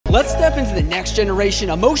Let's step into the next generation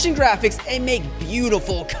of motion graphics and make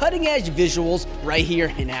beautiful cutting-edge visuals right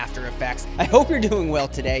here in After Effects. I hope you're doing well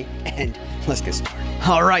today, and let's get started.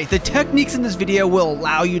 Alright, the techniques in this video will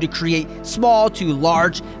allow you to create small to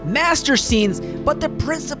large master scenes, but the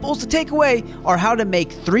principles to take away are how to make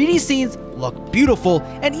 3D scenes look beautiful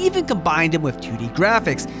and even combine them with 2D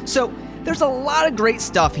graphics. So there's a lot of great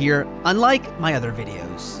stuff here, unlike my other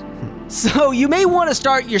videos. So you may want to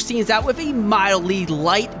start your scenes out with a mildly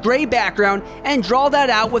light gray background and draw that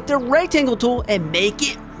out with the rectangle tool and make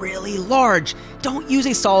it really large. Don't use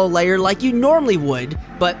a solid layer like you normally would,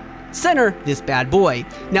 but center this bad boy.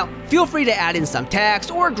 Now, feel free to add in some text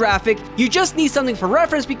or graphic. You just need something for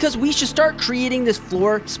reference because we should start creating this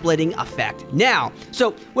floor splitting effect now.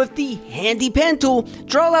 So with the handy pen tool,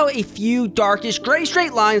 draw out a few darkish gray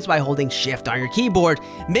straight lines by holding shift on your keyboard.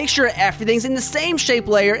 Make sure everything's in the same shape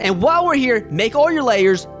layer, and while we're here, make all your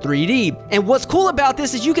layers 3D. And what's cool about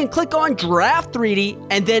this is you can click on draft 3D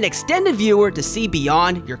and then extend the viewer to see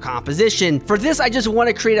beyond your composition. For this, I just want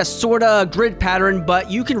to create a sorta grid pattern, but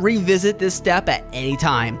you can revisit this step at any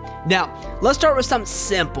time. Now, let's start with some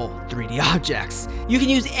simple 3D objects. You can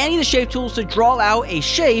use any of the shape tools to draw out a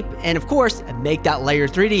shape and, of course, make that layer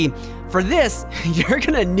 3D. For this, you're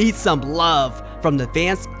gonna need some love from the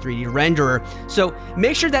advanced 3D renderer. So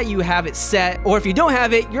make sure that you have it set, or if you don't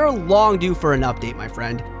have it, you're long due for an update, my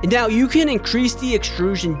friend. And now you can increase the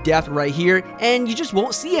extrusion depth right here, and you just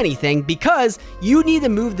won't see anything because you need to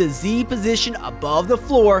move the Z position above the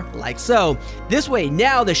floor like so. This way,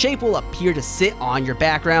 now the shape will appear to sit on your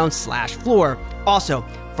background slash floor. Also,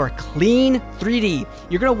 for clean 3D,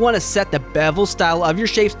 you're gonna wanna set the bevel style of your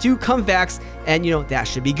shapes to convex, and that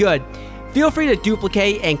should be good. Feel free to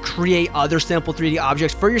duplicate and create other simple 3D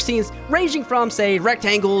objects for your scenes, ranging from, say,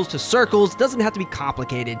 rectangles to circles. It doesn't have to be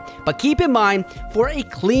complicated. But keep in mind, for a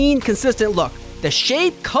clean, consistent look, the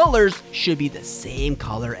shape colors should be the same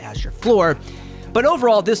color as your floor. But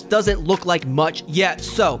overall, this doesn't look like much yet,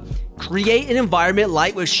 so create an environment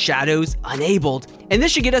light with shadows enabled. And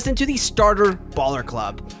this should get us into the Starter Baller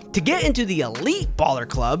Club. To get into the Elite Baller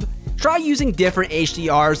Club, try using different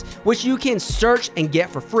HDRs, which you can search and get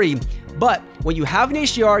for free. But when you have an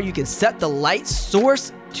HDR, you can set the light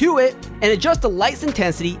source to it and adjust the light's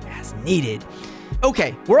intensity as needed.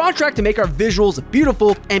 Okay, we're on track to make our visuals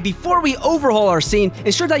beautiful, and before we overhaul our scene,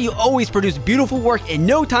 ensure that you always produce beautiful work in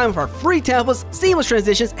no time with our free templates, seamless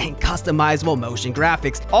transitions, and customizable motion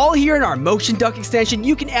graphics. All here in our Motion Duck extension,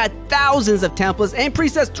 you can add thousands of templates and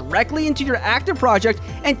presets directly into your active project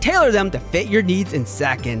and tailor them to fit your needs in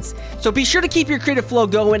seconds. So be sure to keep your creative flow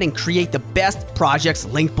going and create the best projects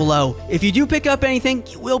linked below. If you do pick up anything,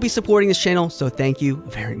 you will be supporting this channel, so thank you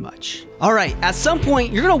very much. Alright, at some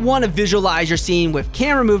point, you're going to want to visualize your scene with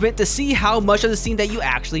camera movement to see how much of the scene that you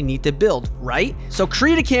actually need to build, right? So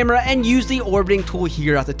create a camera and use the orbiting tool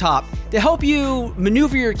here at the top. To help you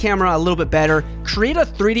maneuver your camera a little bit better, create a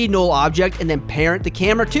 3D null object and then parent the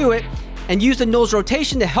camera to it, and use the null's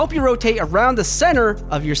rotation to help you rotate around the center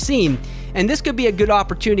of your scene. And this could be a good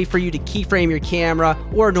opportunity for you to keyframe your camera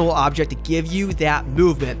or a null object to give you that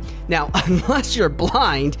movement. Now, unless you're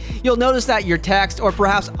blind, you'll notice that your text or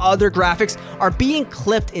perhaps other graphics are being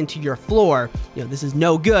clipped into your floor. This is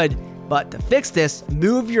no good, but to fix this,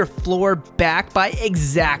 move your floor back by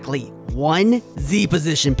exactly 1 Z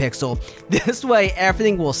position pixel. This way,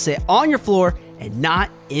 everything will sit on your floor and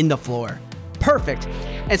not in the floor. Perfect.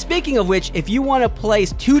 And speaking of which, if you want to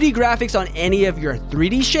place 2D graphics on any of your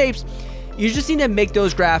 3D shapes, you just need to make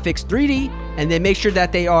those graphics 3D and then make sure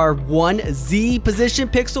that they are 1 Z position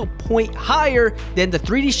pixel point higher than the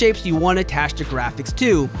 3D shapes you want to attach the graphics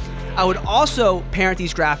to. I would also parent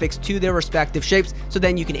these graphics to their respective shapes so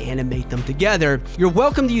then you can animate them together. You're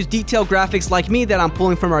welcome to use detailed graphics like me that I'm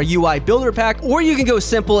pulling from our UI builder pack, or you can go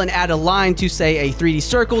simple and add a line to, say, a 3D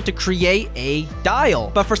circle to create a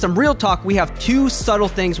dial. But for some real talk, we have 2 subtle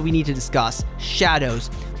things we need to discuss: shadows.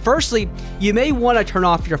 Firstly, you may want to turn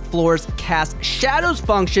off your floor's cast shadows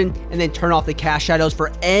function and then turn off the cast shadows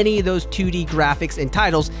for any of those 2D graphics and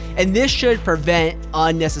titles, and this should prevent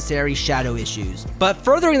unnecessary shadow issues. But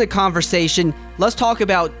furthering the conversation, let's talk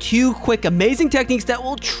about 2 quick amazing techniques that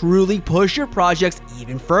will truly push your projects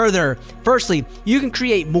even further. Firstly, you can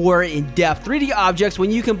create more in-depth 3D objects when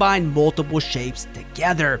you combine multiple shapes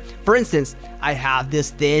together. For instance, I have this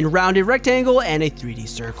thin rounded rectangle and a 3D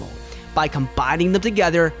circle. By combining them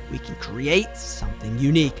together, we can create something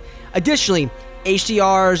unique. Additionally,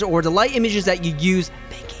 HDRs or the light images that you use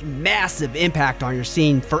make a massive impact on your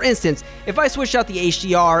scene. For instance, if I switch out the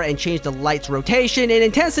HDR and change the light's rotation and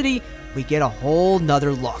intensity, we get a whole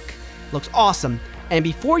nother look. Looks awesome. And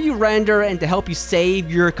before you render and to help you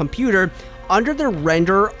save your computer, under the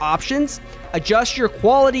render options, adjust your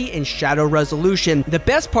quality and shadow resolution. The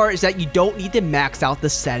best part is that you don't need to max out the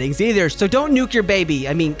settings either, so don't nuke your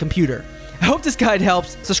computer. I hope this guide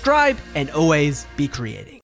helps. Subscribe and always be creating.